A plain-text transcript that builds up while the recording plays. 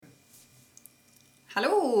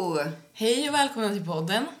Hallå! Hej och välkomna till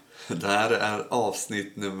podden. Det här är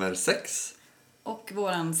avsnitt nummer 6. Och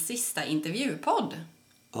våran sista intervjupodd.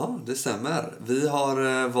 Ja, det stämmer. Vi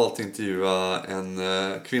har valt att intervjua en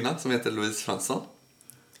kvinna som heter Louise Fransson.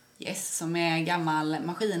 Yes, som är gammal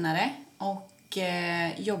maskinare och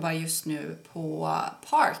jobbar just nu på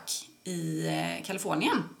Park i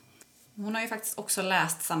Kalifornien. Hon har ju faktiskt också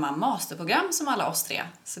läst samma masterprogram som alla oss tre.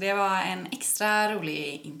 Så det var en extra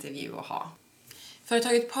rolig intervju att ha.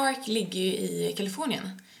 Företaget Park ligger ju i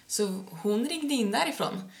Kalifornien, så hon ringde in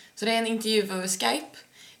därifrån. Så det är en intervju över Skype,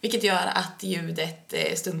 vilket gör att ljudet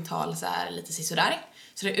stundtals är lite sisådär.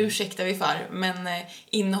 Så det ursäktar vi för, men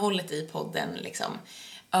innehållet i podden liksom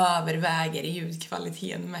överväger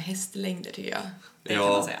ljudkvaliteten med hästlängder tycker jag. Det kan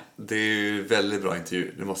man säga. Det är ju väldigt bra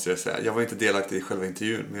intervju, det måste jag säga. Jag var inte delaktig i själva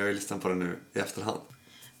intervjun, men jag har ju lyssnat på den nu i efterhand.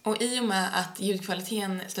 Och i och med att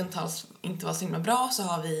ljudkvaliteten stundtals inte var så himla bra så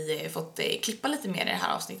har vi fått klippa lite mer i det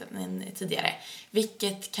här avsnittet än tidigare.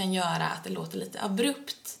 Vilket kan göra att det låter lite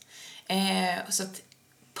abrupt. Så att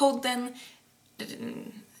podden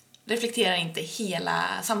reflekterar inte hela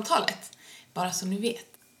samtalet, bara så ni vet.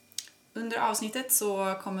 Under avsnittet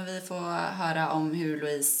så kommer vi få höra om hur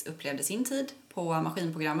Louise upplevde sin tid på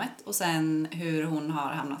maskinprogrammet och sen hur hon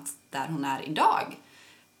har hamnat där hon är idag.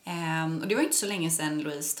 Och det var inte så länge sedan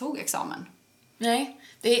Louise tog examen. Nej,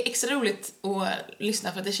 det är extra roligt att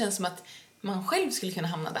lyssna för att det känns som att man själv skulle kunna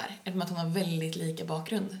hamna där, eftersom att hon har väldigt lika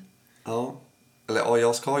bakgrund. Ja, eller ja,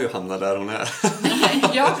 jag ska ju hamna där hon är.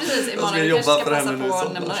 Ja, precis. Emanuel, du kanske ska passa på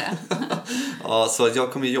att nämna det. Ja, så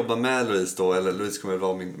jag kommer jobba med Louise då, eller Louise kommer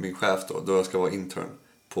vara min chef då jag ska vara intern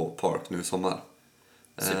på Park nu i sommar.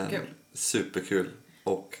 Superkul. Superkul.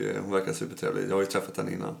 Och hon verkar supertrevlig. Jag har ju träffat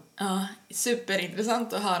henne innan. Ja,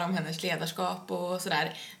 superintressant att höra om hennes ledarskap och sådär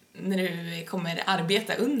när du kommer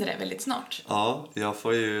arbeta under det väldigt snart. Ja, jag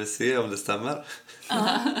får ju se om det stämmer.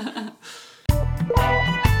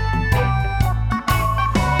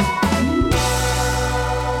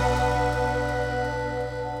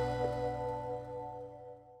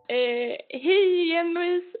 Hej igen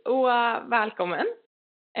Louise och välkommen.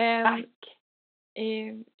 Tack.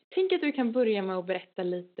 Tänk att du kan börja med att berätta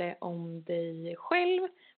lite om dig själv,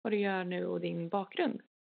 vad du gör nu och din bakgrund.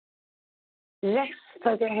 Yes,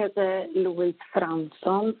 så jag heter Louise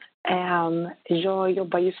Fransson. Jag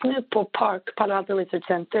jobbar just nu på Park, Palo Alto Research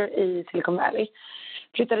Center i Silicon Valley.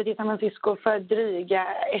 Flyttade till San Francisco för dryga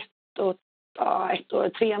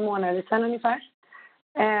 3 månader sedan ungefär.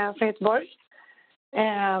 Från Göteborg.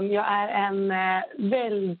 Jag är en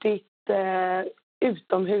väldigt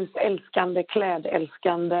utomhusälskande,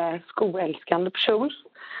 klädälskande, skoälskande person.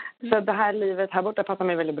 Så det här livet här borta passar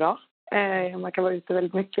mig väldigt bra. Man kan vara ute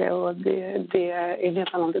väldigt mycket och det är en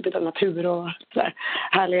helt annan typ av natur och sådär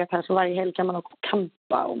härlighet här. Så varje helg kan man åka och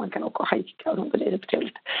campa och man kan åka och hajka och sånt och det är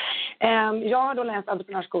trevligt. Jag har då läst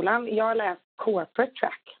entreprenörsskolan. Jag har läst corporate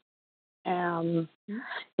track.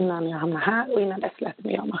 Innan jag hamnade här och innan dess läste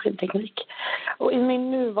jag maskinteknik. Och i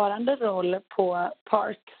min nuvarande roll på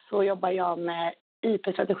Park så jobbar jag med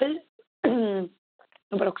IP-strategi. Jag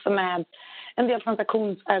jobbar också med en del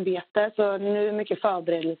transaktionsarbete, så nu är mycket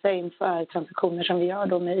förberedelse inför transaktioner som vi gör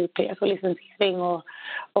då med IP, så licensiering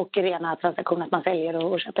och rena transaktioner, att man säljer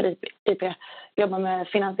och köper IP. Jag jobbar med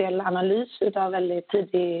finansiell analys utav väldigt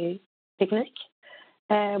tidig teknik.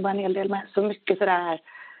 Jobbar en hel del med så mycket sådär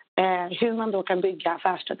hur man då kan bygga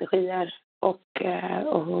affärsstrategier och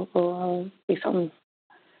liksom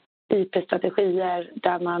IP-strategier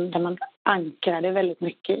där man ankrar det väldigt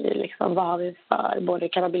mycket i liksom, vad har vi för både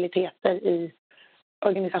kapabiliteter i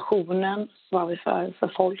organisationen, vad har vi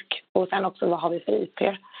för folk och sen också vad har vi för IP.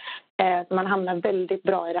 Man hamnar väldigt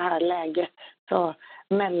bra i det här läget så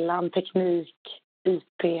mellan teknik,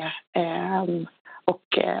 IP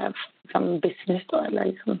och liksom business då, eller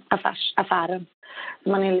liksom affären.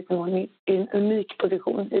 Man är lite i en unik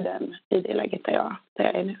position i det läget där jag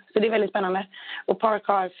är nu. Så det är väldigt spännande. Och Park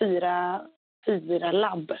har 4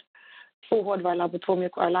 labb. 2 hårdvarulabb och 2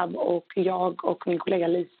 mjukvarulabb. Och jag och min kollega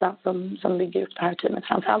Lisa som bygger upp det här teamet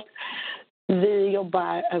framförallt. Vi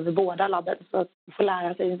jobbar över båda labben så att vi får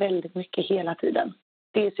lära sig väldigt mycket hela tiden.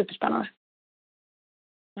 Det är superspännande.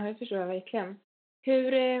 Ja, det förstår jag verkligen.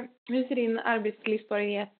 Hur ser din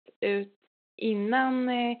arbetslivsbarhet ut innan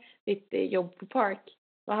ditt jobb på Park?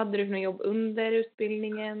 Vad hade du för jobb under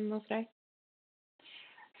utbildningen och sådär?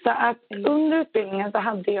 Så att under utbildningen så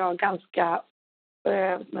hade jag ganska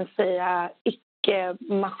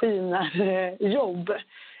icke-maskinerjobb.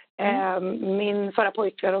 Min förra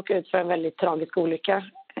pojkvän råkade ut för en väldigt tragisk olycka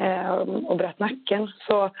och bröt nacken.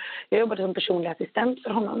 Så jag jobbade som personlig assistent för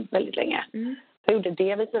honom väldigt länge. jag gjorde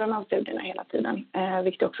det vid sidan av studierna hela tiden.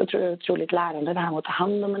 Vilket jag också tror är otroligt lärande. Det här med att ta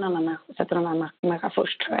hand om en annan människa, sätta en annan människa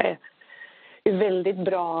först, tror jag är väldigt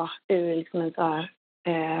bra ur liksom en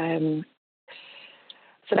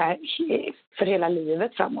sådär för hela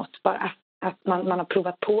livet framåt. Bara att man har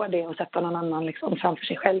provat på det och sätta någon annan liksom framför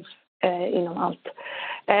sig själv inom allt.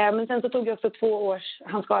 Men sen så tog jag också 2 års,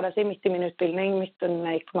 han skadade sig mitt i min utbildning, mitt under när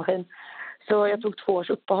jag gick på maskin. Så jag tog 2 års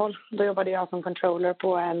uppehåll. Då jobbade jag som controller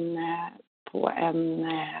på en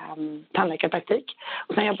tandläkarpraktik.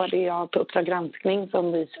 Och sen jobbade jag på Uppdrag granskning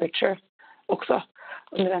som researcher också.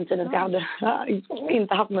 Under den tiden jag hade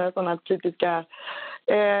inte haft några sådana typiska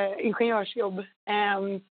ingenjörsjobb.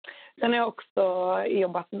 Sen har jag också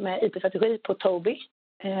jobbat med IT-strategi på Tobii.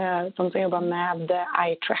 Som jobbar med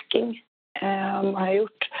eye tracking. Har jag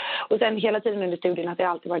gjort. Och sen hela tiden under studierna att jag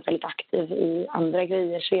alltid varit väldigt aktiv i andra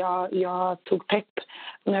grejer. Så jag tog PEP.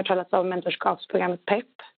 Nu har jag talat om mentorskapsprogrammet PEP.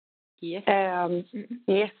 Yes.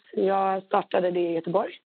 Yes, jag startade det i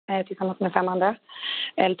Göteborg tillsammans med 5 andra.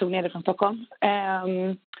 Eller tog ner det från Stockholm.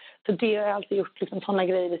 Så det har jag alltid gjort liksom sådana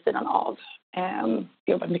grejer vid sidan av.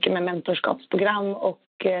 Jobbat mycket med mentorskapsprogram och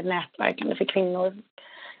nätverkande för kvinnor.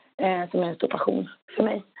 Som är en stor passion för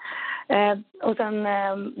mig. Och sen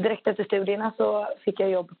direkt efter studierna så fick jag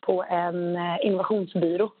jobb på en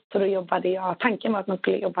innovationsbyrå. Så då jobbade jag, tanken var att man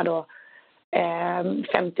skulle jobba då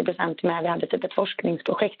 50% med, vi hade typ ett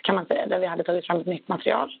forskningsprojekt kan man säga, där vi hade tagit fram ett nytt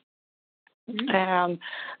material.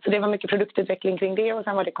 Så det var mycket produktutveckling kring det och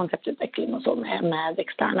sen var det konceptutveckling och så med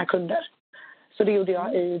externa kunder. Så det gjorde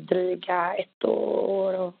jag i dryga 1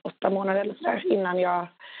 år och 8 månader eller sådär innan jag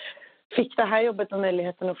fick det här jobbet och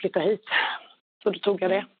möjligheten att flytta hit. Så då tog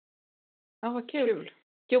jag det. Ja, vad kul.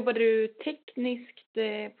 Jobbade du tekniskt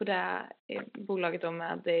på det bolaget då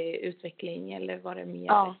med utveckling eller var det mer?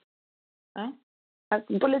 Ja. Ja.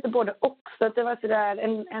 På lite både och. Så att det var sådär,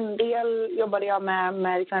 en del jobbade jag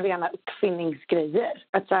med liksom rena uppfinningsgrejer.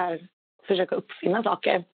 Att så här, försöka uppfinna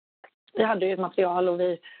saker. Vi hade ju ett material och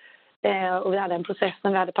vi hade en process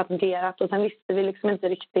som vi hade patenterat. Och sen visste vi liksom inte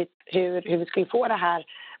riktigt hur vi skulle få det här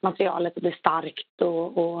materialet att bli starkt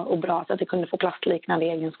och bra. Så att det kunde få plastliknande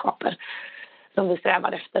egenskaper som vi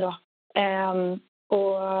strävade efter då.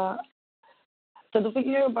 Så då fick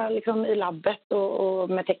jag jobba liksom i labbet och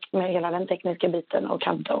med hela den tekniska biten och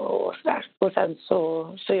CAD och sådär. Och sen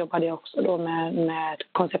så jobbade jag också då med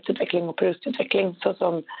konceptutveckling och produktutveckling. Så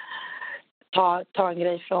som ta en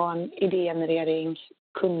grej från idégenerering,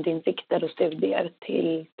 kundinsikter och studier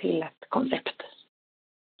till ett koncept.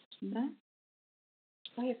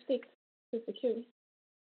 Vad häftigt. Superkul.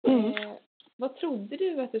 Vad trodde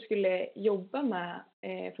du att du skulle jobba med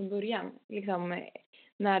från början? Liksom,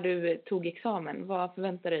 när du tog examen, vad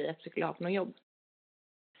förväntade du dig att du skulle ha för något jobb?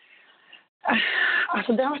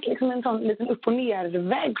 Alltså det har varit liksom en sån liten upp- och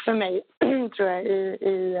nerväg för mig, tror jag,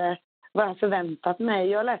 i vad jag förväntat mig.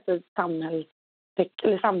 Jag läste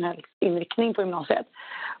samhällsinriktning på gymnasiet.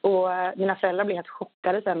 Och mina föräldrar blev helt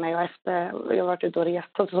chockade sen när jag varit ute och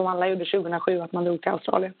rest. Så som alla gjorde 2007 att man drog till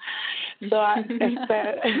Australien. Så efter...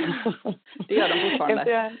 Det gör de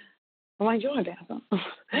fortfarande. Man gör det alltså.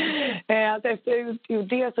 Efter jag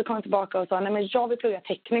gjorde det så kom jag tillbaka och sa nej men jag vill plugga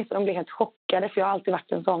tekniskt. Och de blev helt chockade för jag har alltid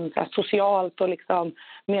varit en sån så här, socialt och liksom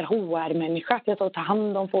mer HR-människa. Jag tar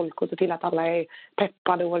hand om folk och ser till att alla är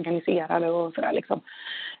peppade och organiserade och sådär liksom.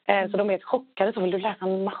 Så de är helt chockade. Så vill du läsa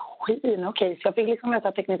en maskin? Okej, så jag fick liksom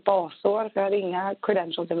läsa tekniskt basår för jag hade inga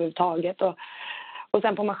credentials överhuvudtaget. Och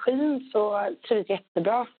sen på maskin så trivs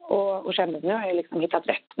jättebra och kände att nu har jag liksom hittat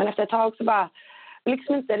rätt. Men efter ett tag så bara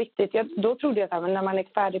liksom inte riktigt. Då trodde jag att när man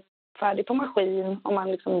är färdig på maskin och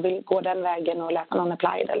man liksom vill gå den vägen och läsa någon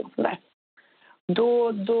applied eller något sånt där.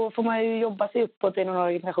 Då får man ju jobba sig uppåt i någon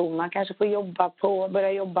organisation. Man kanske får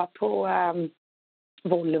börja jobba på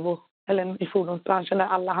Volvo eller i fordonsbranschen där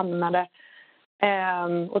alla hamnade.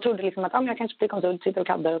 Och trodde liksom att jag kanske blir konsult, sitter och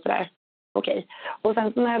kaddar och sådär. Okej. Och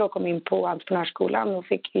sen när jag då kom in på entreprenörsskolan och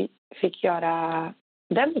fick göra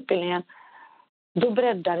den utbildningen, då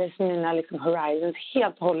breddades mina liksom horizons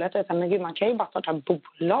helt och hållet. Jag sa, men gud, man kan ju bara starta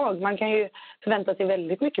bolag. Man kan ju förvänta sig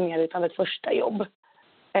väldigt mycket mer av ett första jobb.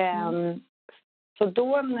 Så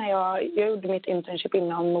då när jag gjorde mitt internship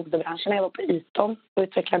inom modebranschen, när jag var på Iton och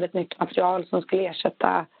utvecklade ett nytt material som skulle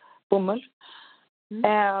ersätta bomull.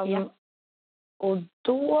 Och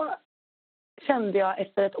då kände jag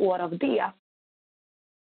efter ett år av det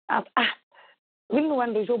att jag vill nog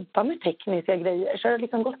ändå jobba med tekniska grejer. Så det har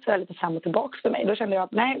liksom gått så här lite fram och tillbaka för mig. Då kände jag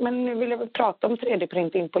att nej, men nu vill jag väl prata om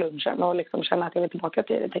 3D-printing på lunchen och liksom känna att jag vill tillbaka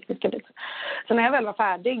till det tekniska biten. Så när jag väl var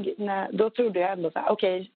färdig, då trodde jag ändå så här,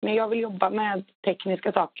 okej, men jag vill jobba med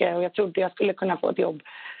tekniska saker och jag trodde jag skulle kunna få ett jobb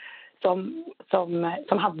som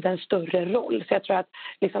hade en större roll. Så jag tror att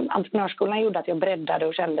liksom, entreprenörsskolan gjorde att jag breddade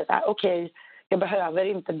och kände så här, okej, jag behöver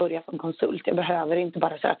inte börja som konsult. Jag behöver inte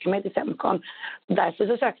bara söka mig till Semcon. Därför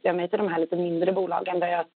så sökte jag mig till de här lite mindre bolagen där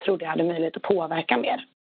jag trodde jag hade möjlighet att påverka mer.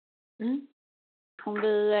 Mm. Om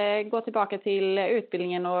vi går tillbaka till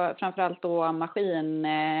utbildningen och framförallt då maskinåren.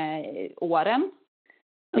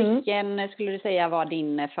 Vilken skulle du säga var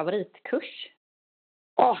din favoritkurs?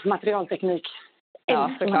 Materialteknik.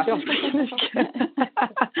 Ja, såklart. Materialteknik.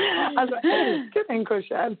 Alltså, jag älskar den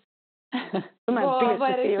kursen. Vad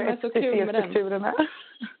är det som är så kul med den?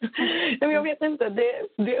 Men jag vet inte. Det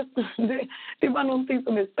är bara någonting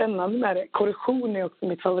som är spännande med det. Korrektion är också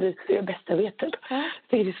mitt favorit. Det är bästa jag vet.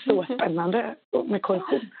 Det är så spännande med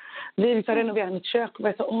korrektion. Vi liksom renoverar mitt kök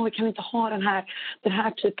och så, vi kan inte ha den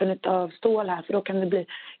här typen av stål här för då kan det bli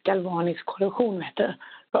galvanisk korrosion, vet du.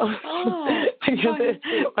 Så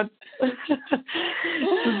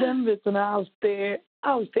den biten har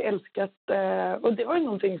alltid älskat. Och det var ju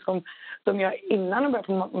någonting som jag innan jag började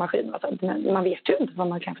på maskin, man vet ju inte vad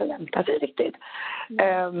man kan förvänta sig riktigt.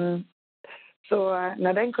 Så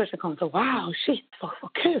när den kursen kom så, wow, shit,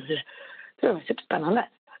 vad kul. Det var superspännande.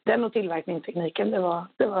 Den och tillverkningstekniken, det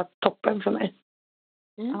var toppen för mig.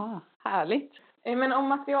 Härligt. Men om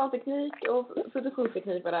materialteknik och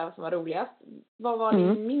produktionsteknik var det som var roligast, vad var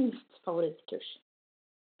din minst favoritkurs?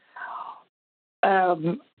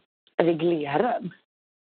 Regleren.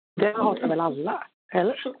 Det hatar väl alla,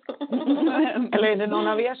 eller? Eller är det någon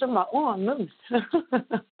av er som bara, mums?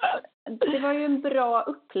 Det var ju en bra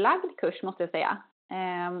upplagd kurs, måste jag säga.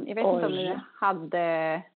 Jag vet inte om ni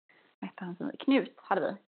hade... Knut hade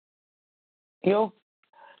vi. Jo.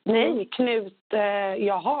 Nej, Knut...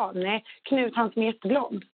 Knut, han som är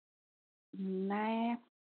jätteblond. Nej.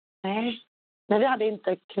 Men vi hade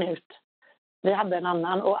inte Knut. Vi hade en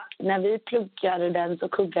annan. Och när vi pluggade den så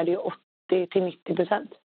kuggade ju 80-90%.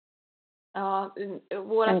 Ja,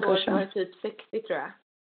 vårat år var typ 60, tror jag.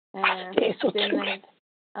 Det är så otroligt.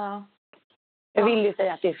 Ja. Jag vill ju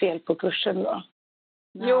säga att det är fel på kursen då.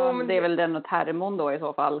 Jo, men det är väl den och termon då i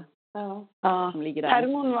så fall. Ja. Som ligger där.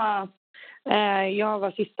 Termon var... jag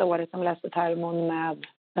var sista året som läste termon med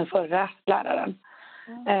den förra läraren.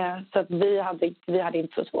 Så att vi hade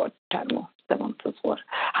inte så svårt termo. Det var inte så svårt.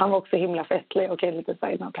 Han var också himla festlig. Okej, lite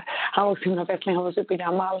side-note här. Han var också himla festlig. Han var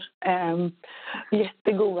supergammal.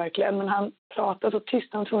 Jättegod verkligen. Men han pratade så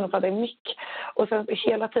tyst. Han var tvungen att prata i mick. Och sen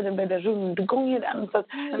hela tiden blev det rundgång i den. Så att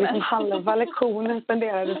liksom halva lektionen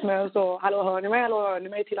spenderades med att så, hallå hör ni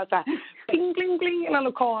mig? Till att så här, pling, pling, pling, hela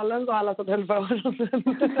lokalen. Så alla satt höll för öronen.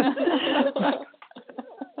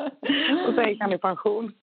 Och så gick han i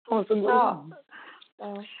pension. Och så god.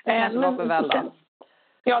 Det kanske var för väl då.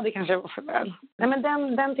 Ja, det kanske var för väl. Nej,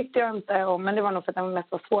 men den tyckte jag inte om, men det var nog för att den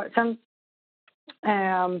mest var svår.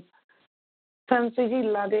 Sen så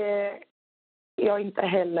gillade jag inte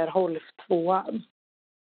heller Holf 2.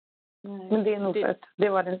 Men det är nog för att det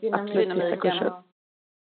var den absolut sista kursen.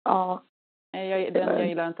 Ja. Jag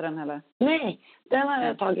gillar inte den heller. Nej, den har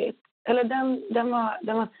jag tagit. Eller den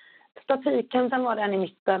var statiken, sen var den i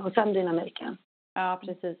mitten och sen dynamiken. Ja,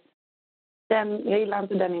 precis. Jag gillar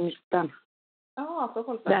inte den i mitten. Så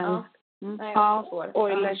håll den.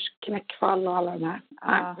 Eulers knäckfall och alla de här.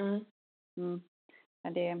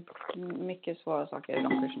 Det är mycket svåra saker i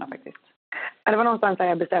de kurserna faktiskt. Det var någonstans där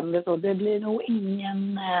jag bestämde så. Det blir nog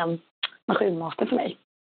ingen maskinmaster för mig.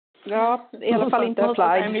 Ja, i alla fall inte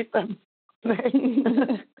applied. I mitten. Nej.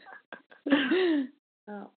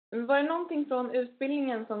 Var det någonting från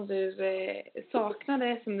utbildningen som du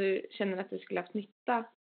saknade som du känner att du skulle haft nytta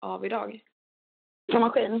av idag? Från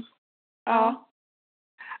maskin? Ja.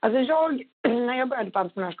 Alltså när jag började på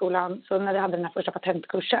entreprenörsskolan, så när vi hade den här första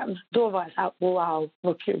patentkursen, då var jag så här, wow,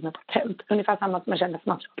 vad kul med patent. Ungefär samma som jag kände för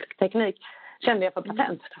materialteknik, kände jag för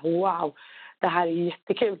patent. Wow, det här är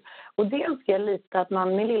jättekul. Och det önskar jag lite att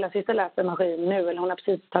min lilla syster läser maskin nu, eller hon har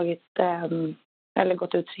precis eller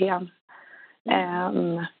gått ut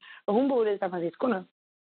 3:an. Och hon bor i San Francisco nu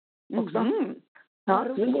också. Ja,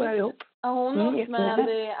 vi bor här ihop. Har hon något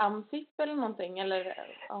med AMSIP eller någonting? Eller,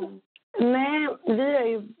 Nej, vi är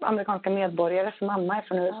ju amerikanska medborgare, för mamma är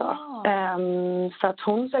från USA. Så att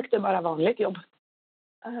hon sökte bara vanligt jobb.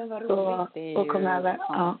 Vad roligt. Och kom över.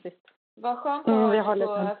 Vad skönt att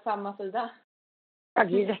ha på samma sida. Ja,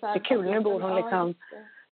 det är jättekul. Nu bor hon liksom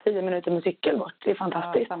 10 minuter med cykel bort. Det är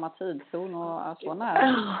fantastiskt. Samma tidszon och så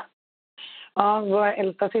nära. Ja, vår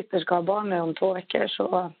äldsta syster ska ha barn nu om 2 veckor.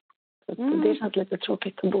 Så det känns lite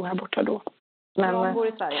tråkigt att bo här borta då. Men hon bor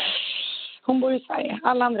i Sverige. Hon bor i Sverige.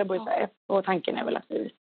 Alla andra bor i Sverige. Och tanken är väl att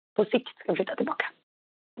vi på sikt ska flytta tillbaka.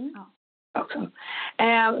 också.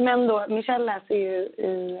 Men då, Michelle läser ju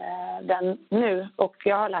i den nu och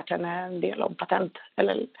jag har lärt henne en del om patent.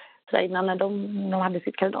 Eller sådär, innan när de hade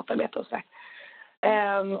sitt kandidatarbete och sådär.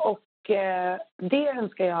 Det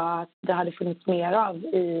önskar jag att det hade funnits mer av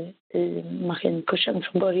i maskinkursen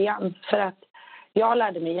från början. För att jag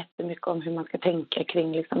lärde mig jättemycket om hur man ska tänka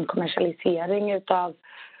kring liksom kommersialisering utav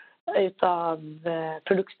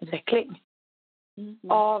produktutveckling.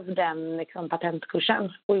 Av den liksom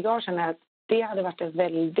patentkursen. Och jag känner att det hade varit en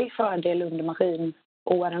väldig fördel under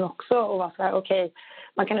maskinåren också. Och vara så här, okej,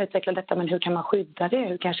 man kan utveckla detta, men hur kan man skydda det?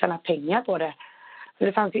 Hur kan jag tjäna pengar på det? För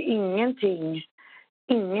det fanns ju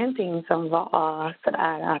ingenting som var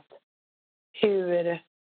sådär att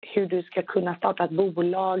hur du ska kunna starta ett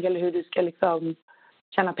bolag eller hur du ska liksom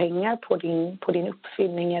tjäna pengar på din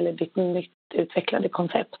uppfinning eller ditt nytt utvecklade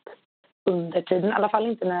koncept under tiden. I alla fall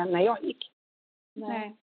inte när jag gick.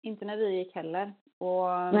 Nej, inte när vi gick heller. Och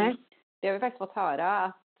Nej. det har vi faktiskt fått höra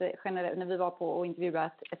att generellt, när vi var på och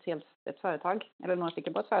intervjuade ett företag, eller några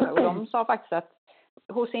stycken på ett företag, och de sa faktiskt att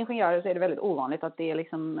hos ingenjörer så är det väldigt ovanligt att det är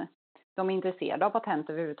liksom, de är intresserade av patent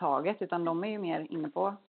överhuvudtaget, utan de är ju mer inne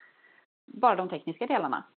på bara de tekniska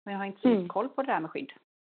delarna. Men jag har inte så koll på det där med skydd.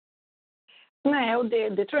 Nej, och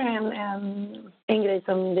det tror jag är en grej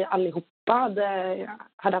som vi allihopa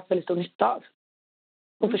hade haft väldigt stor nytta av.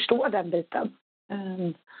 Och förstå den biten.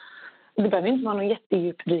 Det behöver inte vara någon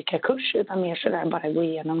jättedjupdykarkurs utan mer sådär bara gå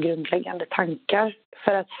igenom grundläggande tankar.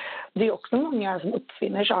 För att det är också många som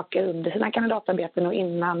uppfinner saker under sina kandidatarbeten och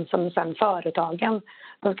innan, som sen företagen.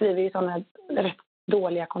 De skriver ju sådana rätt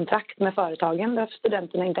dåliga kontrakt med företagen där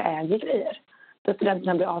studenterna inte äger grejer. Där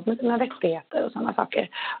studenterna blir av med sina rättigheter och sådana saker.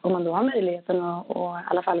 Om man då har möjligheten att i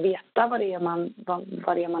alla fall veta vad det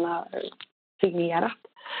är man har signerat.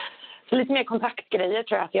 Så lite mer kontaktgrejer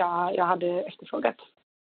tror jag att jag hade efterfrågat.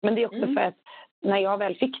 Men det är också för att när jag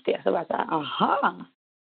väl fick det så var jag så här, aha,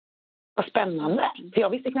 vad spännande. För jag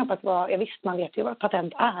visste knappast man vet ju vad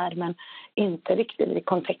patent är, men inte riktigt i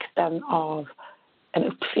kontexten av en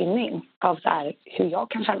uppfinning. Av så här, hur jag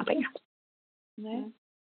kan tjäna pengar. Nej.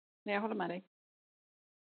 Jag håller med dig.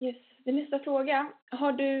 Yes. Nästa fråga.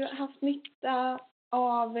 Har du haft nytta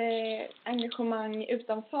av engagemang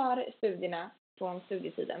utanför studierna från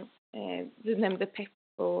studietiden? Du nämnde pepp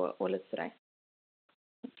och lite sådär.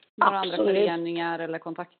 Några andra föreningar eller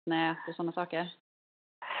kontaktnät och sådana saker?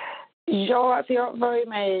 Ja, alltså jag var ju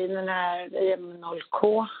med i den här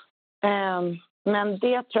IM0K. Men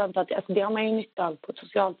det tror jag inte att, alltså det har man ju nytta av på ett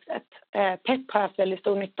socialt sätt. Pepp har jag haft väldigt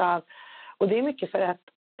stor nytta av. Och det är mycket för att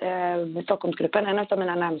Stockholmsgruppen, en av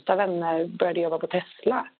mina närmsta vänner, började jobba på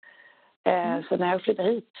Tesla. Så när jag flyttade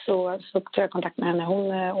hit så tog jag kontakt med henne.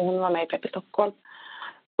 Hon var med i Pepp i Stockholm.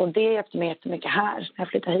 Och det hjälpte mig jättemycket här när jag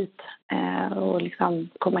flyttade hit. Och liksom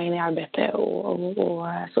komma in i arbete och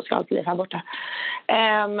socialt liv här borta.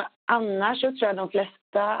 Annars så tror jag de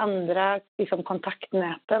flesta andra liksom,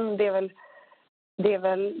 kontaktnäten, det är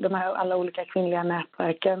väl de här alla olika kvinnliga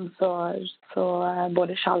nätverken. Så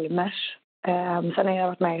både Chalmers. Sen har jag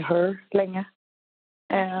varit med i HER länge.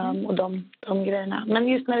 Och de grejerna. Men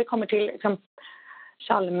just när det kommer till liksom,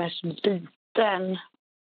 Chalmers-biten.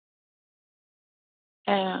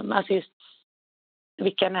 Alltså just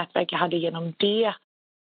vilka nätverk jag hade genom det.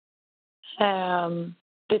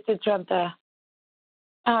 Det tror jag inte.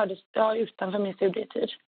 Ja, utanför min studietid.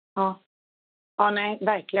 Ja. Ja, nej,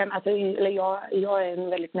 verkligen. Alltså, jag är en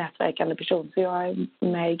väldigt nätverkande person. Så jag är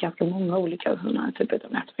med i ganska många olika sådana typer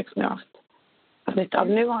av nätverk som jag har haft nytta av.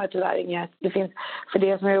 Nu har jag tyvärr inget. För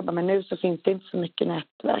det som jag jobbar med nu så finns det inte så mycket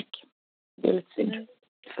nätverk. Det är lite synd.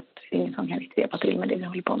 För att det är ingen som kan riktigt hjälpa till med det vi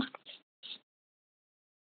håller på med.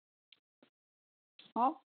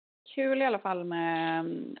 Ja, kul i alla fall med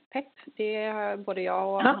pepp. Det har både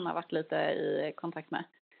jag och Hanna varit lite i kontakt med.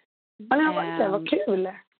 Ja, det har varit det. Vad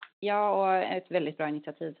kul. Ja, och ett väldigt bra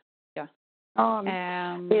initiativ. Ja,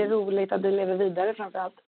 det är roligt att det lever vidare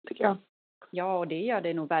framförallt, tycker jag. Ja, och det gör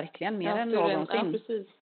det nog verkligen mer än någonsin. Ja, precis.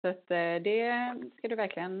 Så att det ska du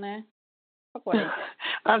verkligen ha på dig.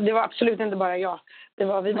 Ja, det var absolut inte bara jag. Vi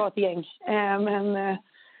var ett gäng.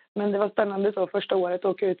 Men det var spännande så första året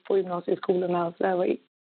att åka ut på gymnasieskolorna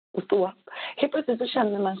och stå. Helt plötsligt så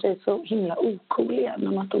känner man sig så himla ocool igen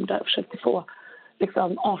när man stod där och försökte få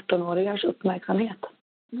liksom 18-åringars uppmärksamhet.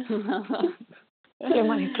 Så är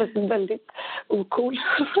man helt plötsligt väldigt ocool.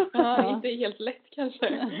 Ja, inte helt lätt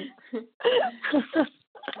kanske.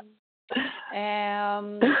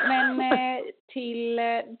 Men till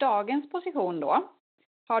dagens position då.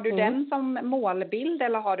 Har du den som målbild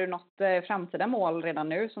eller har du något framtida mål redan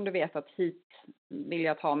nu som du vet att hit vill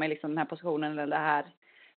jag ta mig liksom den här positionen eller det här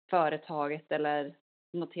företaget eller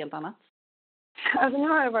något helt annat? Alltså nu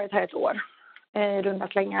har jag varit här ett år, runda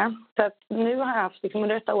slängar. Så att nu har jag haft, liksom,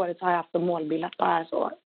 under detta året så har jag haft som målbild att bara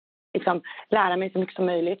så, liksom, lära mig så mycket som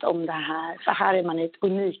möjligt om det här. För här är man i ett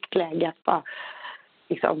unikt läge att bara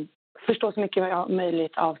liksom, förstå så mycket som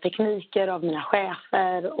möjligt av tekniker, av mina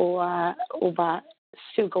chefer och bara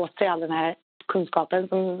suga åt sig all den här kunskapen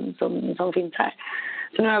som finns här.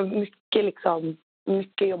 Så nu har jag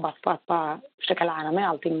mycket jobbat på att bara försöka lära mig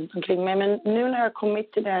allting omkring mig. Men nu när jag har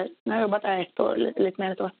kommit till det, när jag har jobbat där ett år, lite mer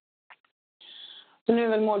än ett år. Så nu är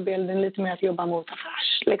väl målbilden lite mer att jobba mot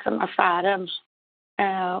affären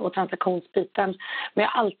och transaktionsbiten. Men jag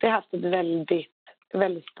har alltid haft ett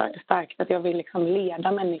väldigt starkt att jag vill liksom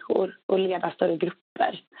leda människor och leda större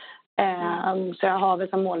grupper. Så jag har väl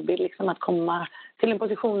som målbild liksom att komma till en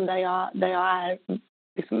position där jag är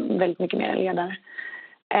liksom väldigt mycket mer en ledare.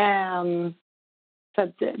 Så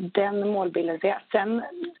att den målbilden ser jag. Sen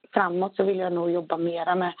framåt så vill jag nog jobba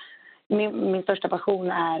mera med min största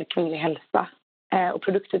passion är kvinnlig hälsa och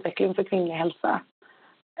produktutveckling för kvinnlig hälsa.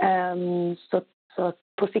 Så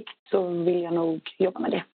på sikt så vill jag nog jobba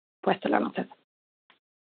med det på ett eller annat sätt.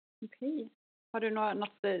 Okej. Har du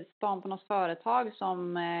något span på något företag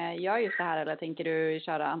som gör just det här, eller tänker du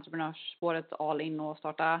köra entreprenörsspåret all in och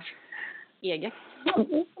starta eget?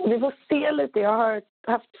 Vi får se lite. Jag har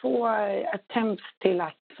haft 2 attempts till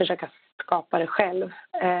att försöka skapa det själv.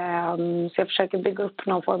 Så jag försöker bygga upp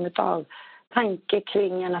någon form av tanke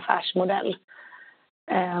kring en affärsmodell.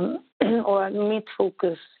 Och mitt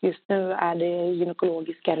fokus just nu är det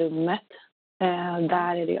gynekologiska rummet.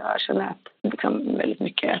 Där är det jag känner att liksom väldigt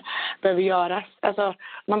mycket behöver göras. Alltså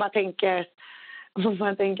man bara tänker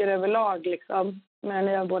överlag liksom. Men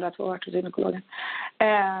ni har båda 2 varit hos gynekologen.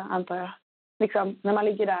 Antar jag. Liksom, när man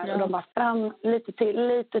ligger där och de bara fram lite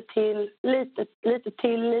till.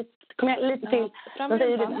 Kom igen, lite till. De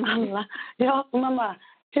säger det med alla. Ja, och man bara,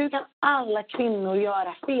 hur kan alla kvinnor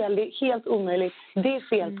göra fel? Det är helt omöjligt. Det är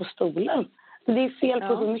fel på stolen. Det är fel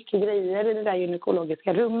på så mycket grejer i det där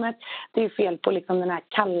gynekologiska rummet. Det är fel på liksom den här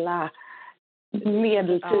kalla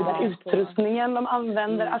medeltida utrustningen de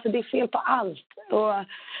använder. Alltså det är fel på allt. Och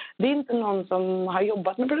det är inte någon som har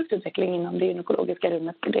jobbat med produktutveckling inom det gynekologiska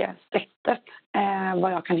rummet på det sättet.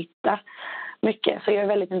 Vad jag kan hitta mycket. Så jag är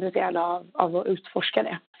väldigt intresserad av att utforska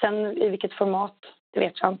det. Sen i vilket format, det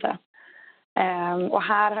vet jag inte. Och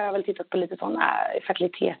här har jag väl tittat på lite sådana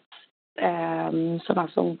fertilitet. Sådana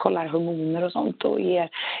som kollar hormoner och sånt och ger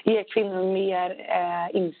kvinnor mer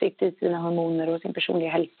insikt i sina hormoner och sin personliga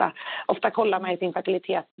hälsa. Ofta kollar man sin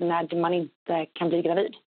fertilitet när man inte kan bli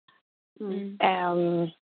gravid.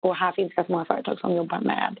 Och här finns det många företag som jobbar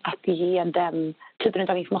med att ge den typen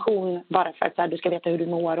av information bara för att så här, du ska veta hur du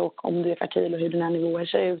mår och om du är fertil och hur dina nivåer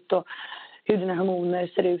ser ut och hur dina hormoner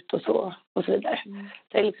ser ut och så vidare.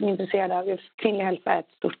 Så jag är liksom intresserad av kvinnlig hälsa är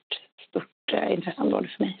ett stort intresseområde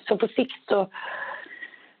för mig. Så på sikt så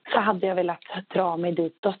hade jag velat dra mig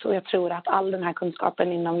ditåt och jag tror att all den här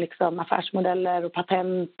kunskapen inom liksom affärsmodeller och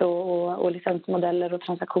patent och licensmodeller och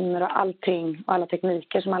transaktioner och allting och alla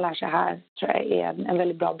tekniker som man lär sig här tror jag är en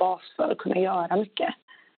väldigt bra bas för att kunna göra mycket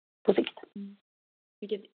på sikt.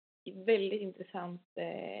 Vilket väldigt intressant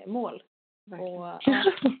mål. Och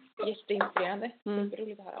jätteinspirerande.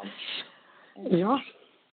 Roligt att höra om. Ja.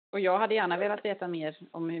 Och jag hade gärna velat veta mer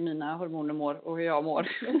om hur mina hormoner mår och hur jag mår.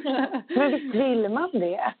 Men visst vill man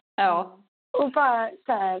det? Ja. Och bara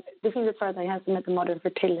så här, det finns ett företag här som heter Modern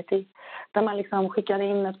Fertility. Där man liksom skickar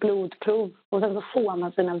in ett blodprov och sen så får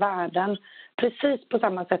man sina värden. Precis på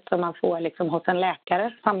samma sätt som man får liksom hos en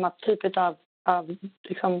läkare. Samma typ av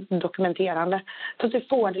liksom dokumenterande. Så att du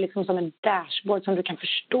får det liksom som en dashboard som du kan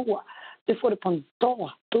förstå. Du får det på en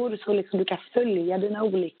dator så liksom du kan följa dina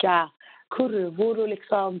olika kurvor och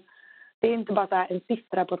liksom, det är inte bara så här en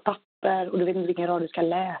siffra på ett papper och du vet inte vilken rad du ska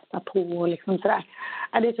läsa på och liksom sådär.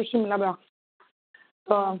 Det är så himla bra.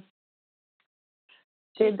 Så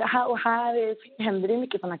det här, och här händer det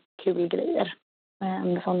mycket sådana kul grejer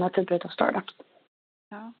med sådana typer av startups.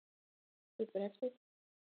 Ja, superhäftigt.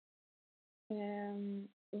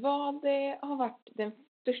 Vad har varit den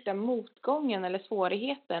största motgången eller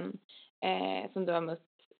svårigheten som du har mött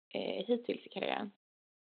hittills i karriären?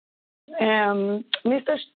 Min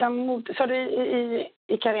största så du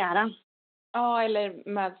i karriären? Ja, eller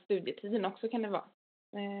med studietiden också kan det vara.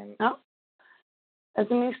 Ja.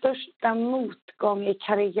 Alltså min största motgång i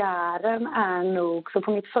karriären är nog, så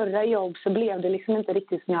på mitt förra jobb så blev det liksom inte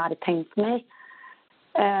riktigt som jag hade tänkt mig.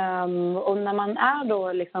 Och när man är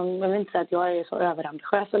då liksom, jag vill inte säga att jag är så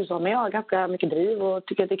överambitiös eller så, men jag har ganska mycket driv och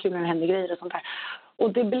tycker att det är kul när det händer grejer och sånt där.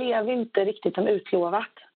 Och det blev inte riktigt som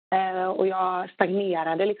utlovat. Och jag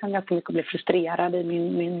stagnerade liksom ganska mycket och blev frustrerad i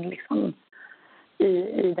min liksom,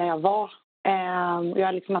 i där jag var. Jag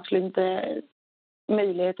har liksom absolut inte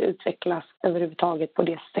möjlighet att utvecklas överhuvudtaget på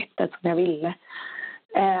det sättet som jag ville.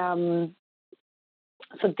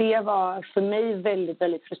 Så det var för mig väldigt,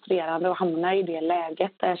 väldigt frustrerande att hamna i det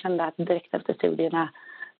läget där jag kände att direkt efter studierna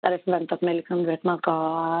där det förväntat mig liksom, att man ska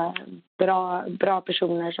ha bra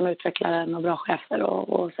personer som utvecklar en och bra chefer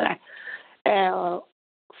och sådär.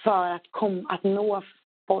 För att nå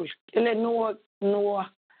folk, eller nå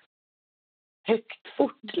högt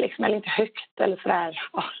fort liksom, eller inte högt eller sådär.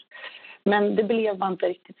 Men det blev inte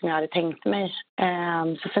riktigt som jag hade tänkt mig.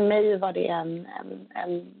 Så för mig var det en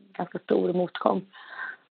ganska stor motgång.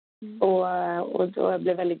 Och då jag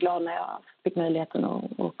blev väldigt glad när jag fick möjligheten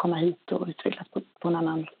att komma hit och utvecklas på en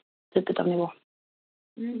annan typ av nivå.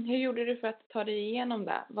 Hur gjorde du för att ta dig igenom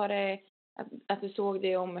det? Var det att du såg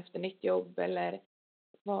det om efter nytt jobb eller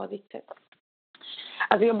vad var ditt sätt?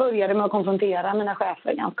 Alltså jag började med att konfrontera mina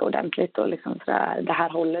chefer ganska ordentligt och liksom sådär, det här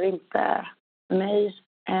håller inte mig.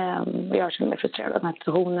 Jag känner mig frustrerad av den här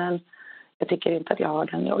situationen. Jag tycker inte att jag har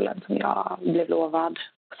den rollen som jag blev lovad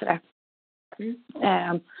och sådär.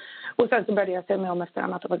 Och sen så började jag se mig om efter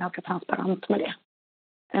annat och var ganska transparent med det.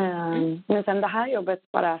 Men sen det här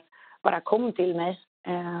jobbet bara kom till mig.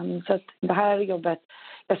 Så att det här jobbet,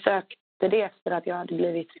 jag sökte det efter att jag hade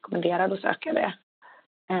blivit rekommenderad att söka det.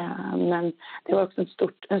 Men det var också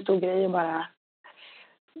en stor grej att bara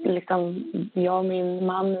liksom, jag och min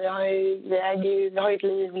man, vi har ju ett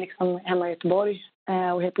liv liksom hemma i Göteborg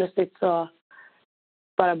och helt plötsligt så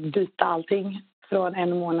bara byta allting från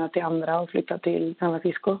en månad till andra och flytta till San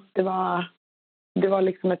Francisco. Det var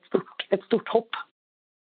liksom ett stort hopp.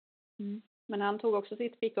 Men han tog också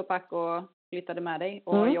sitt pick och pack och flyttade med dig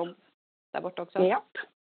och jobb där borta också?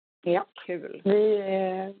 Ja. Kul. Vi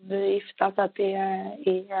är gifta så att det är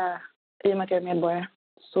i och med att jag är medborgare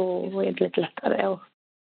så är det lite lättare att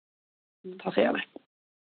ta sig över.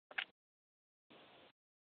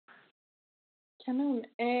 Kanon.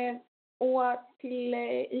 Och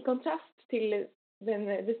i kontrast till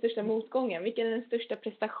den största motgången, vilken är den största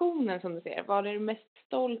prestationen som du ser? Vad är du mest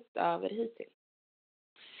stolt över hittills?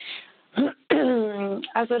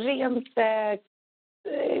 Alltså rent...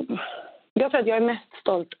 jag tror att jag är mest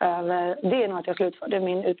stolt över... Det är nog att jag slutförde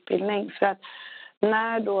min utbildning. För att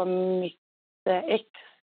när då mitt ex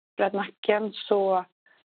bröt nacken så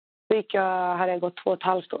hade jag gått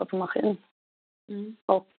 2,5 år på maskin.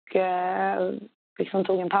 Och liksom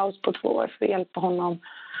tog en paus på 2 år för att hjälpa honom.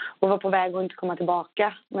 Och var på väg att inte komma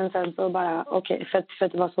tillbaka. Men sen så bara, för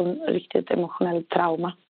att det var så riktigt emotionellt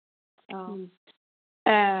trauma.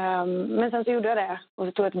 Men sen så gjorde jag det. Och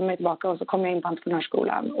så tog jag mig tillbaka och så kom jag in på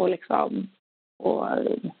entreprenörsskolan. Och liksom,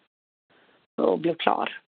 och blev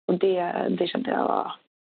klar. Och det kände jag var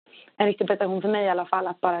en riktig prestation för mig i alla fall.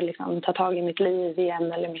 Att bara liksom ta tag i mitt liv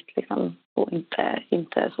igen. Eller mitt liksom, och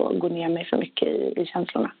inte så gå ner mig för mycket i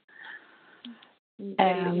känslorna.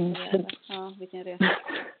 Ja, vilken resa.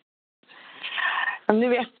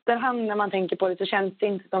 Nu i efterhand när man tänker på det så känns det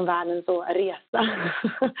inte som världens så resa.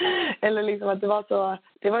 Eller liksom att det var så,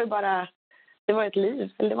 det var ju bara, det var ett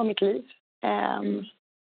liv, eller det var mitt liv.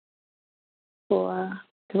 Och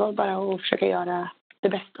det var bara att försöka göra det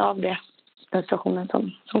bästa av det, den situationen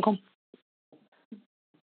som kom.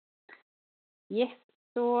 Yes,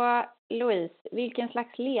 så Louise, vilken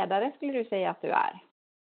slags ledare skulle du säga att du är?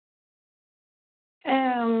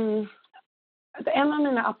 En av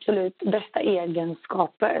mina absolut bästa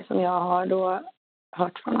egenskaper som jag har då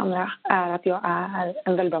hört från andra är att jag är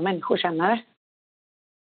en väldigt bra människokännare.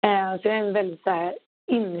 Så jag är en väldigt så här,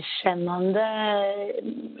 inkännande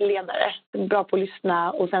ledare. Bra på att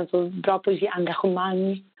lyssna och sen så bra på att ge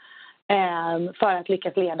engagemang för att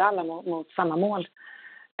lyckas leda alla mot samma mål.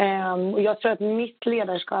 Och jag tror att mitt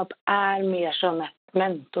ledarskap är mer som ett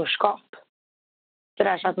mentorskap. Det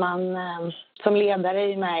där så att man som ledare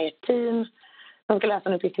är med i ett team som ska lösa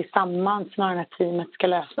en uppgift tillsammans snarare än att teamet ska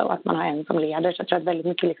lösa och att man har en som leder. Så jag tror att väldigt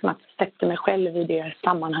mycket liksom att sätta mig själv i det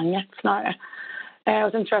sammanhanget snarare.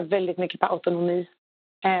 Och sen tror jag väldigt mycket på autonomi.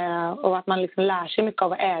 Och att man liksom lär sig mycket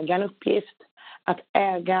av att äga en uppgift. Att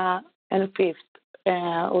äga en uppgift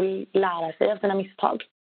och lära sig av sina misstag.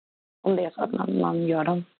 Om det är så att man gör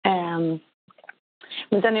dem.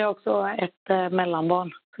 Men sen är jag också ett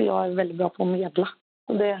mellanbarn. Så jag är väldigt bra på att medla.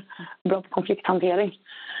 Och det är bra på konflikthantering.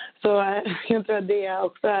 Så jag tror att det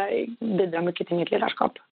också bidrar mycket till mitt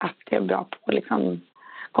ledarskap. Att jag är bra på att liksom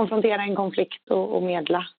konfrontera en konflikt och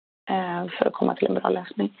medla för att komma till en bra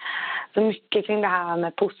lösning. Så mycket kring det här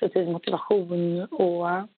med positiv motivation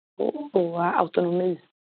och autonomi.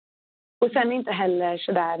 Och sen inte heller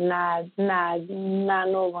sådär när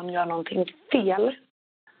någon gör någonting fel.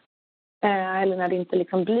 Eller när det inte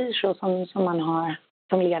liksom blir så som man har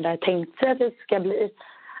som ledare tänkt sig att det ska bli.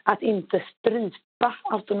 Att inte strypa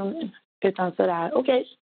autonomin. Utan sådär, okej.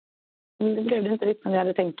 Det blev det inte riktigt som vi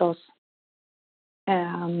hade tänkt oss.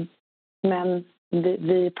 Men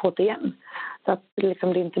vi är på det igen. Så att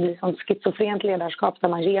liksom det inte blir sånt schizofrent ledarskap där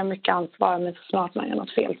man ger mycket ansvar men så snart man gör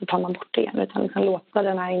något fel så tar man bort det igen. Utan liksom låta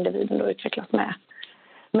den här individen då utvecklas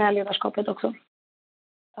med ledarskapet också.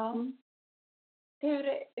 Ja.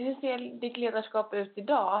 Hur ser ditt ledarskap ut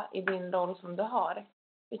idag i din roll som du har?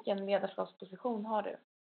 Vilken ledarskapsposition har du?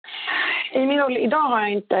 I min roll idag har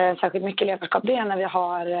jag inte särskilt mycket ledarskap. Det är när vi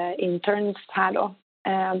har interns här då.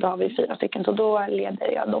 Då har vi 4 stycken, så då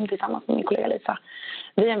leder jag dem tillsammans med min kollega Lisa.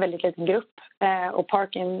 Vi är en väldigt liten grupp och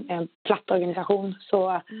Park är en platt organisation.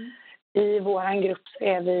 Så i vår grupp så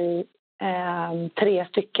är vi 3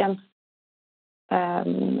 stycken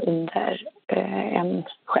under en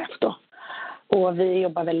chef då. Och vi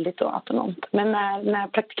jobbar väldigt då autonomt. Men när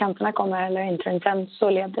praktikanterna kommer eller internsen så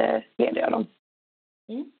leder jag dem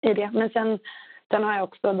i det. Men sen har jag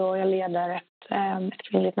också då, jag leder ett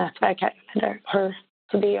kvinnligt nätverk här. Jag leder HER.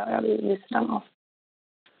 Så det gör jag vid sidan av.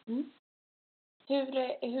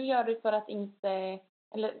 Hur gör du för att inte,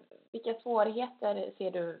 eller vilka svårigheter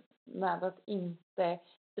ser du med att inte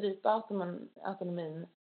strypa autonomin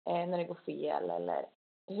när det går fel? Eller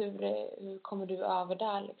hur kommer du över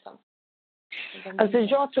där liksom? Alltså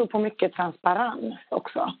jag tror på mycket transparens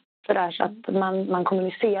också. För där, så att man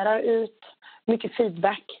kommunicerar ut mycket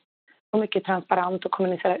feedback och mycket transparent och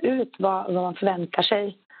kommunicerar ut vad man förväntar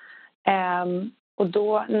sig. Och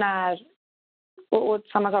då och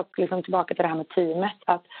samma sak liksom tillbaka till det här med teamet,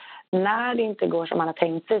 att när det inte går som man har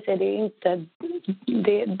tänkt sig så är det inte,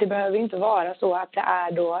 det behöver inte vara så att det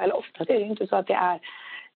är då, eller oftast är det inte så att det är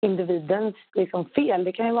individens liksom fel.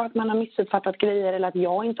 Det kan ju vara att man har missuppfattat grejer eller att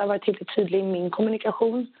jag inte har varit tillräckligt tydlig i min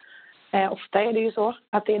kommunikation. Ofta är det ju så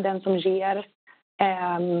att det är den som ger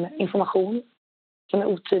information som är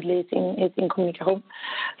otydlig i sin kommunikation.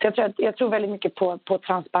 Så jag tror väldigt mycket på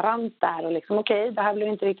transparent där och liksom okej, det här blev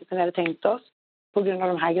inte riktigt som vi hade tänkt oss på grund av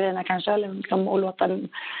de här grejerna kanske, eller liksom, och låta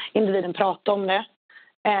individen prata om det.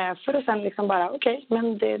 För att sen liksom bara okej,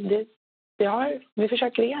 men vi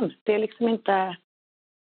försöker igen. Det är liksom inte,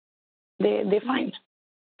 det är fine.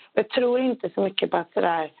 Jag tror inte så mycket på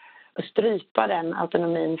att strypa den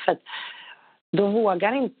autonomin, för att då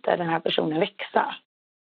vågar inte den här personen växa.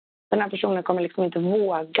 Den här personen kommer liksom inte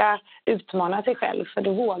våga utmana sig själv, för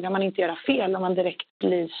då vågar man inte göra fel om man direkt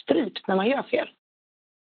blir strypt när man gör fel.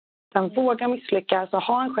 Man vågar misslyckas och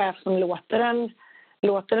ha en chef som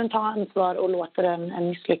låter den ta ansvar och låter den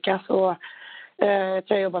misslyckas. Och jag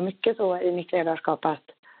tror jag jobbar mycket så i mitt ledarskap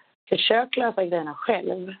att försök lösa grejerna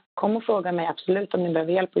själv. Kom och fråga mig absolut om ni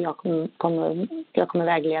behöver hjälp och jag kommer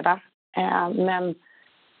vägleda. Men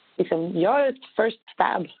liksom, gör ett first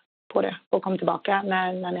stab på det och kom tillbaka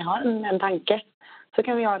när ni har en tanke, så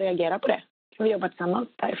kan vi reagera på det. Kan vi jobba tillsammans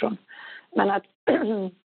därifrån. Men att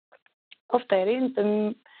ofta är det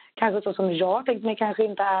inte kanske så som jag tänkt mig, kanske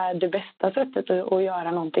inte är det bästa sättet att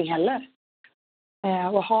göra någonting heller.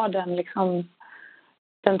 Och ha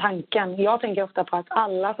den tanken. Jag tänker ofta på att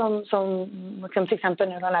alla som till exempel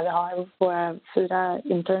nu när vi har våra 4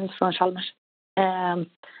 interns från Chalmers,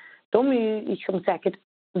 de är ju liksom säkert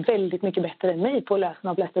väldigt mycket bättre än mig på att lösa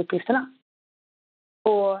de flesta uppgifterna.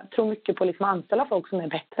 Och tror mycket på att anställa folk som är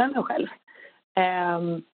bättre än en själv.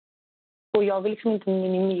 Och jag vill liksom inte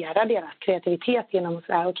minimera deras kreativitet genom att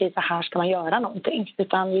säga okej, så här ska man göra någonting.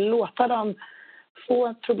 Utan låta dem få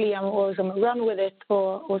ett problem och liksom run with it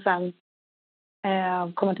och sen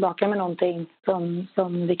komma tillbaka med någonting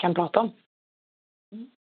som vi kan prata om.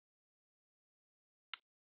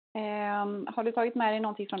 Har du tagit med dig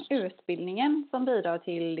någonting från utbildningen som bidrar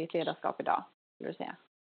till ditt ledarskap idag, skulle du säga?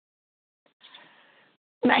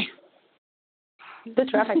 Nej. Det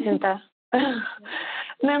tror jag faktiskt inte.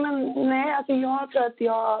 Nej, alltså jag tror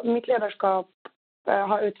att mitt ledarskap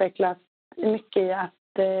har utvecklats mycket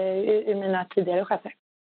i mina tidigare chefer.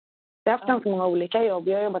 Jag har haft ganska många olika jobb.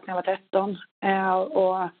 Jag har jobbat sedan jag var 13 och jag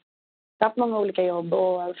har haft många olika jobb,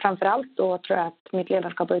 och framförallt då tror jag att mitt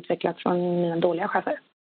ledarskap har utvecklats från mina dåliga chefer.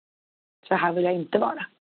 Så här vill jag inte vara.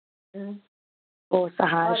 Och så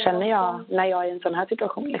här känner jag när jag är i en sån här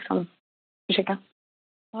situation. Liksom. Ursäkta.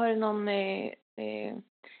 Har du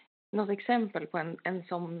något exempel på en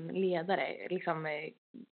som ledare? Liksom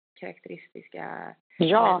karaktäristiska...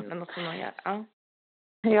 Ja. Något som man gör. Ja.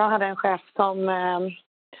 Jag hade en chef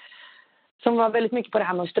som var väldigt mycket på det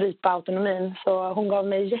här med att strypa autonomin. Så hon gav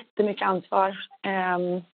mig jättemycket ansvar.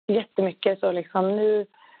 Jättemycket. Så liksom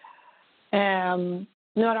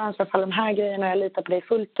nu har du ansvar för de här grejerna. Jag litar på dig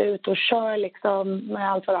fullt ut och kör liksom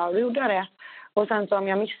med allt vad du har. Och gjorde jag det. Och sen så om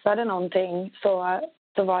jag missade någonting så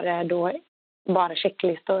så var det då bara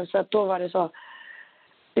checklistor. Så att då var det så,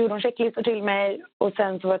 gjorde de checklistor till mig och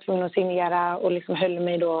sen så var jag tvungen att signera och liksom höll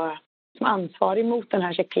mig då som ansvarig mot den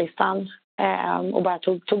här checklistan. Och bara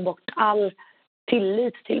tog bort all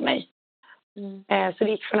tillit till mig. Så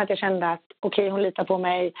det gick från att jag kände att okej, hon litar på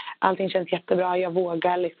mig, allting känns jättebra, jag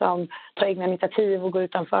vågar liksom ta egna initiativ och gå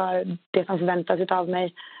utanför det som förväntas av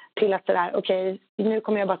mig, till att sådär, okej, nu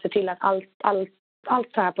kommer jag bara se till att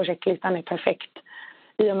allt så här på checklistan är perfekt,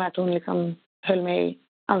 i och med att hon liksom höll mig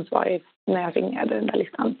ansvarig när jag signerade den där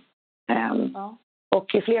listan.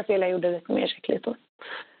 Och ju fler fel jag gjorde, desto mer checklistor.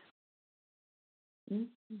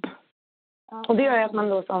 Och det gör att man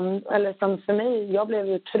då som för mig, jag blev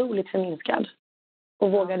otroligt förminskad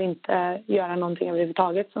och vågade inte göra någonting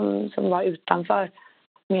överhuvudtaget som var utanför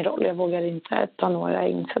min roll. Jag vågade inte ta några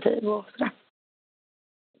initiativ och sådär.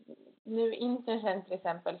 Nu Intercent till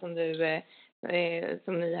exempel som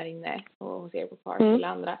ni här inne och hos er på Park eller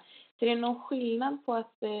andra. Så är det någon skillnad på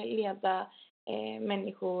att leda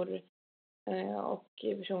människor och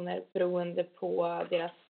personer beroende på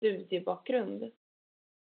deras studiebakgrund?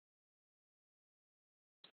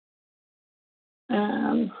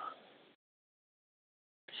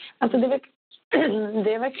 Alltså det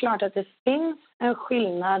är väl klart att det finns en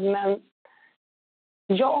skillnad, men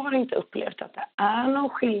jag har inte upplevt att det är någon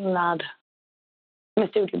skillnad med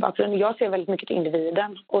studiebakgrund. Jag ser väldigt mycket till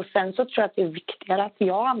individen, och sen så tror jag att det är viktigare att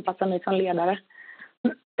jag anpassar mig som ledare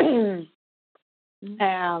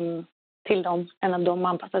till dem än att de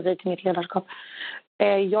anpassar sig till mitt ledarskap.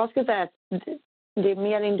 Jag skulle säga att det är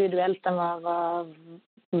mer individuellt än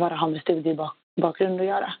vad det har med studiebakgrund att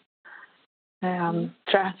göra.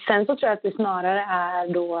 Tror jag. Sen så tror jag att det snarare är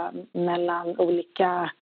då mellan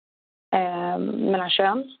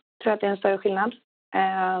kön, tror jag att det är en större skillnad.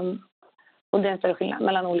 Och det är en större skillnad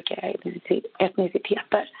mellan olika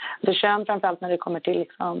etniciteter. Så kön framförallt när det kommer till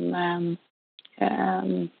liksom,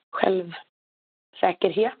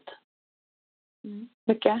 självsäkerhet.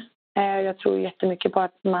 Mycket. Jag tror jättemycket på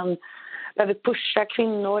att man behöver pusha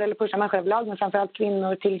kvinnor, eller pusha människor överlag, men framförallt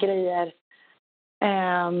kvinnor till grejer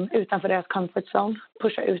utanför deras comfort zone.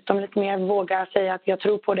 Pusha ut dem lite mer, våga säga att jag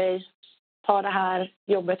tror på dig, ta det här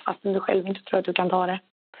jobbet fastän du själv inte tror att du kan ta det.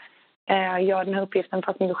 Gör den här uppgiften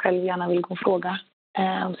fastän du själv gärna vill gå och fråga.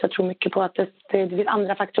 Så jag tror mycket på att det finns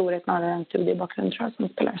andra faktorer snarare än studiebakgrund, tror jag, som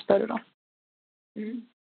spelar större roll.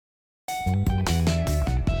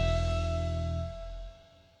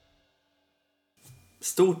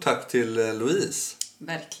 Stort tack till Louise.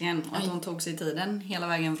 Verkligen. Och att hon tog sig tiden hela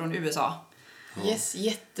vägen från USA. Yes,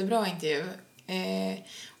 jättebra intervju.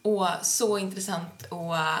 Och så intressant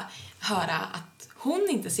att höra att hon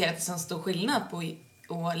inte ser att det är så stor skillnad på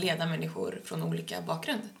att leda människor från olika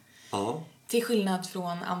bakgrund. Ja. Till skillnad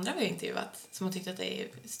från andra vi har intervjuat som har tyckt att det är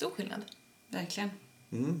stor skillnad. Verkligen.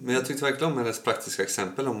 Men jag tyckte verkligen om hennes praktiska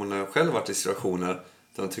exempel, om hon själv varit i situationer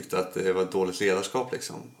där hon tyckte att det var ett dåligt ledarskap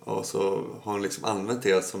liksom. Och så har hon liksom använt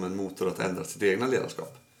det som en motor att ändra sitt egna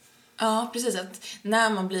ledarskap. Ja, precis. Att när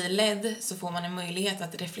man blir ledd så får man en möjlighet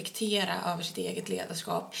att reflektera över sitt eget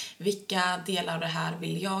ledarskap. Vilka delar av det här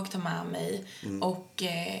vill jag ta med mig?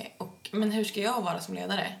 Men hur ska jag vara som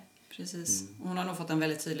ledare? Precis. Hon har nog fått en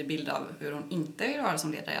väldigt tydlig bild av hur hon inte vill vara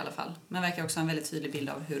som ledare i alla fall. Men verkar också ha en väldigt tydlig bild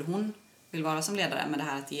av hur hon vill vara som ledare. Med det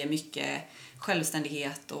här att ge mycket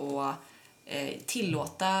självständighet och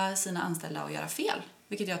tillåta sina anställda att göra fel.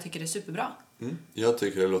 Vilket jag tycker är superbra. Jag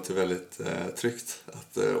tycker det låter väldigt tryggt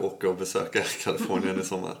att åka och besöka Kalifornien i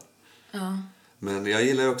sommar. Ja. Men jag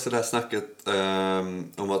gillar också det här snacket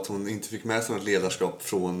om att hon inte fick med sig något ledarskap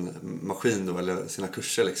från maskin då, eller sina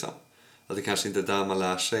kurser liksom. Att det kanske inte är där man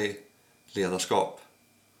lär sig ledarskap.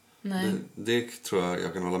 Nej. Det tror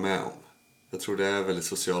jag kan hålla med om. Jag tror det är väldigt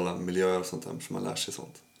sociala miljöer och sånt där som man lär sig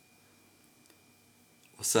sånt.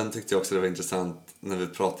 Och sen tyckte jag också det var intressant när vi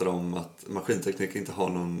pratade om att maskinteknik inte har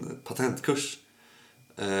någon patentkurs.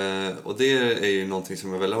 Och det är ju någonting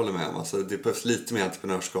som jag väl håller med om. Alltså det behövs lite mer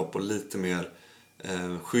entreprenörskap och lite mer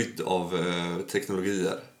skydd av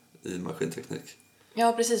teknologier i maskinteknik.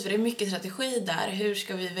 Ja, precis. För det är mycket strategi där. Hur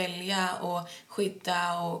ska vi välja att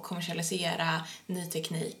skydda och kommersialisera ny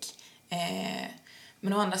teknik?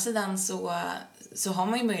 Men å andra sidan så har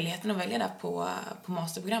man ju möjligheten att välja det på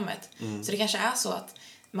masterprogrammet. Så det kanske är så att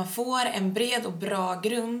man får en bred och bra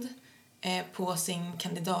grund på sin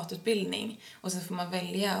kandidatutbildning. Och sen får man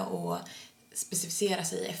välja att specificera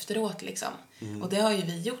sig efteråt liksom. Och det har ju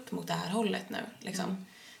vi gjort mot det här hållet nu liksom.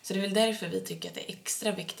 Så det är väl därför vi tycker att det är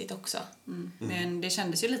extra viktigt också. Men det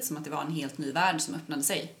kändes ju lite som att det var en helt ny värld som öppnade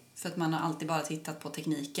sig. För att man har alltid bara tittat på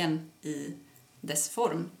tekniken i dess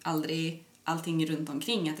form. Aldrig allting runt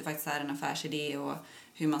omkring. Att det faktiskt är en affärsidé och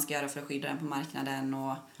hur man ska göra för att skydda den på marknaden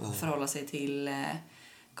och förhålla sig till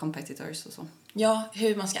competitors och så. Ja,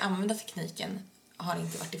 hur man ska använda tekniken har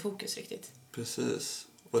inte varit i fokus riktigt. Precis.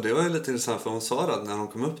 Och det var ju lite intressant för hon sa att när hon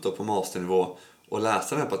kom upp då på masternivå och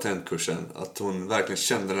läste den här patentkursen att hon verkligen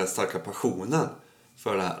kände den här starka passionen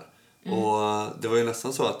för det här. Och det var ju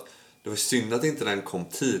nästan så att det var synd att inte den kom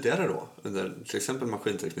tidigare då under till exempel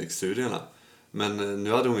maskinteknikstudierna. Men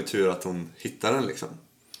nu hade hon ju tur att hon hittade den liksom.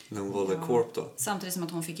 När hon valde Corp då. Samtidigt som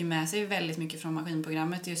att hon fick ju med sig väldigt mycket från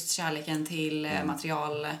maskinprogrammet. Just kärleken till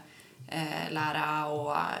materiallära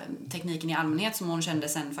och tekniken i allmänhet som hon kände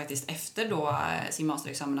sen faktiskt efter då sin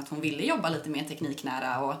masterexamen att hon ville jobba lite mer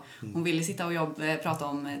tekniknära. Och hon ville sitta och prata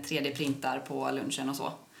om 3D-printar på lunchen och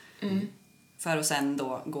så. För att sen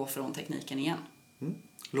då gå från tekniken igen.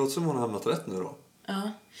 Låter som hon har hamnat rätt nu då.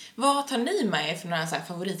 Ja. Vad tar ni med er för några så här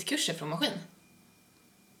favoritkurser från maskin?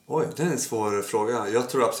 Oj, det är en svår fråga. Jag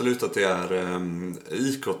tror absolut att det är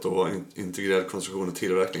ICOT och integrerad konstruktion och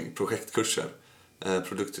tillverkning, projektkurser,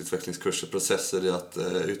 produktutvecklingskurser, processer i att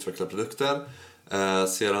utveckla produkter.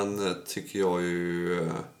 Sedan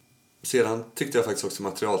tyckte jag faktiskt också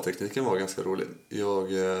materialtekniken var ganska rolig. Jag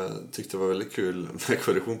tyckte det var väldigt kul med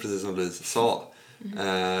korrektion, precis som Louise sa.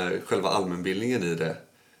 Själva allmänbildningen i det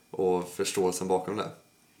och förståelsen bakom det.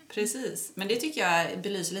 Precis, men det tycker jag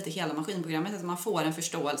belyser lite hela maskinprogrammet. Att man får en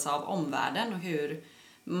förståelse av omvärlden och hur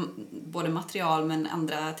både material men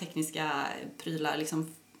andra tekniska prylar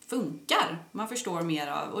liksom funkar. Man förstår mer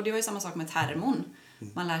av, och det var ju samma sak med termon.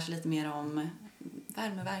 Man lär sig lite mer om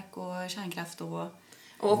värmeverk och kärnkraft och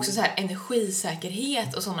också så här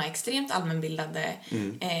energisäkerhet och sådana extremt allmänbildade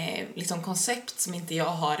liksom koncept som inte jag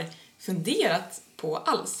har funderat på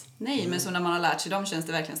alls. Nej, men så när man har lärt sig dem känns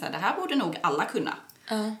det verkligen så här, det här borde nog alla kunna.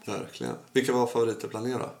 Verkligen. Vilka var favoriter bland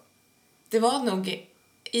er då? Det var nog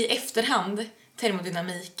i efterhand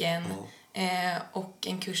termodynamiken och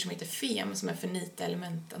en kurs som heter FEM som är finita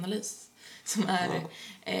elementanalys som är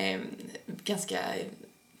ganska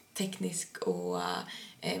teknisk och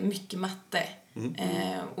mycket matte.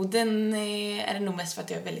 Och den är det nog mest för att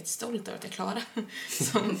jag är väldigt stolt över att jag klarar.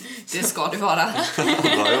 Det ska du vara.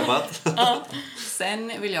 Bra jobbat.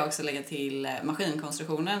 Sen vill jag också lägga till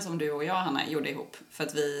maskinkonstruktionen som du och jag, Hanna, gjorde ihop. För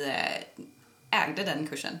att vi ägde den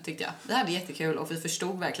kursen, tyckte jag. Vi hade jättekul och vi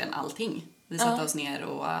förstod verkligen allting. Vi satte oss ner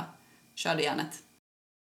och körde järnet.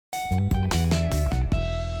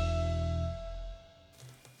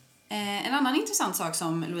 En annan intressant sak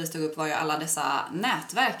som Louise tog upp var ju alla dessa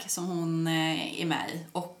nätverk som hon är med i.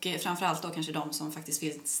 Och framförallt då kanske de som faktiskt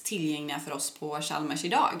finns tillgängliga för oss på Chalmers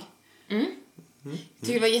idag. Jag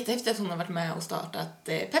tycker det var jättehäftigt att hon har varit med och startat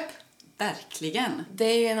PEP. Verkligen. Det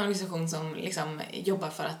är ju en organisation som liksom jobbar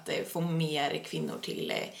för att få mer kvinnor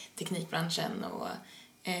till teknikbranschen och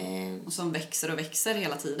som växer och växer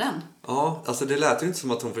hela tiden. Ja, alltså det lät ju inte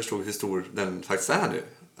som att hon förstod hur stor den faktiskt är nu.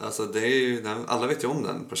 Alltså det är ju, alla vet ju om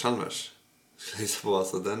den på Chalmers.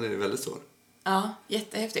 Alltså den är ju väldigt stor. Ja,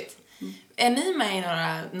 jättehäftigt. Är ni med i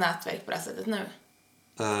några nätverk på det här sättet nu?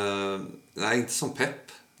 Nej, inte som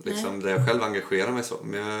pepp. Liksom, där jag själv engagerar mig så.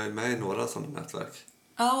 Men jag är med i några sådana nätverk.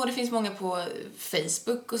 Ja, och det finns många på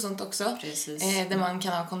Facebook och sånt också. Precis. Där man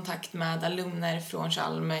kan ha kontakt med alumner från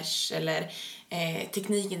Chalmers eller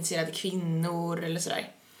teknikintresserade kvinnor eller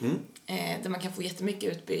sådär. Där man kan få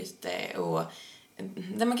jättemycket utbyte och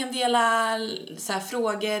där man kan dela så här,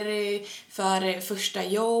 frågor för första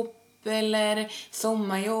jobb eller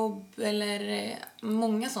sommarjobb eller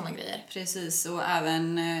många sådana grejer. Precis, och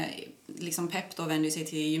även liksom PEP då vänder sig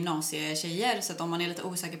till gymnasietjejer, så att om man är lite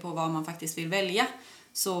osäker på vad man faktiskt vill välja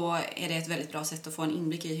så är det ett väldigt bra sätt att få en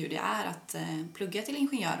inblick i hur det är att plugga till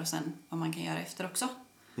ingenjör och sen vad man kan göra efter också.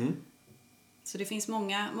 Så det finns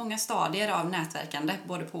många stadier av nätverkande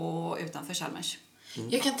både på och utanför Chalmers.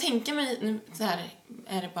 Jag kan tänka mig, nu så här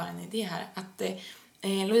är det bara en idé här, att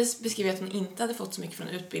Louise beskriver att hon inte hade fått så mycket från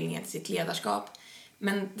utbildningen till sitt ledarskap.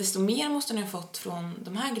 Men desto mer måste hon ha fått från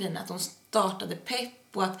de här grejerna, att hon startade PEP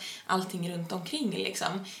och att allting runt omkring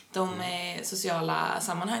liksom, de sociala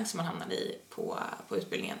sammanhang som man hamnade i på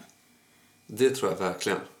utbildningen. Det tror jag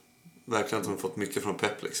verkligen. Verkligen att hon har fått mycket från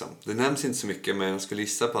PEP liksom. Det nämns inte så mycket, men jag skulle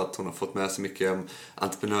gissa på att hon har fått med sig mycket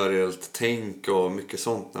entreprenöriellt tänk och mycket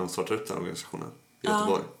sånt när hon startar upp den organisationen i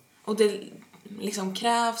Göteborg. Och det liksom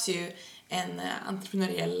krävs ju en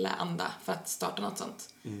entreprenöriell anda för att starta något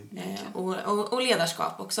sånt. Och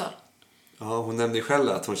ledarskap också. Ja, hon nämnde ju själv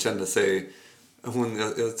att hon kände sig...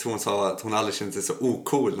 Jag tror hon sa att hon aldrig kände sig så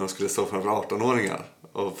ocool när hon skulle stå framför 18-åringar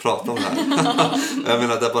och prata om det här. Jag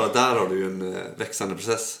menar, bara där har du ju en växande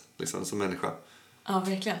process liksom, som människa. Ja,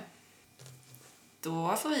 verkligen.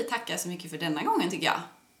 Då får vi tacka så mycket för denna gången, tycker jag.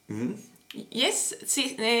 Yes,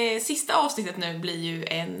 sista avsnittet nu blir ju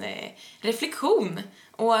en reflektion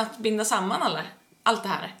och att binda samman allt det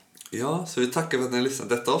här. Ja, så vi tackar för att ni har lyssnat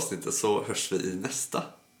detta avsnittet, så hörs vi i nästa.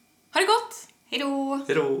 Ha det gott! Hej då!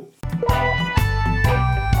 Hej då!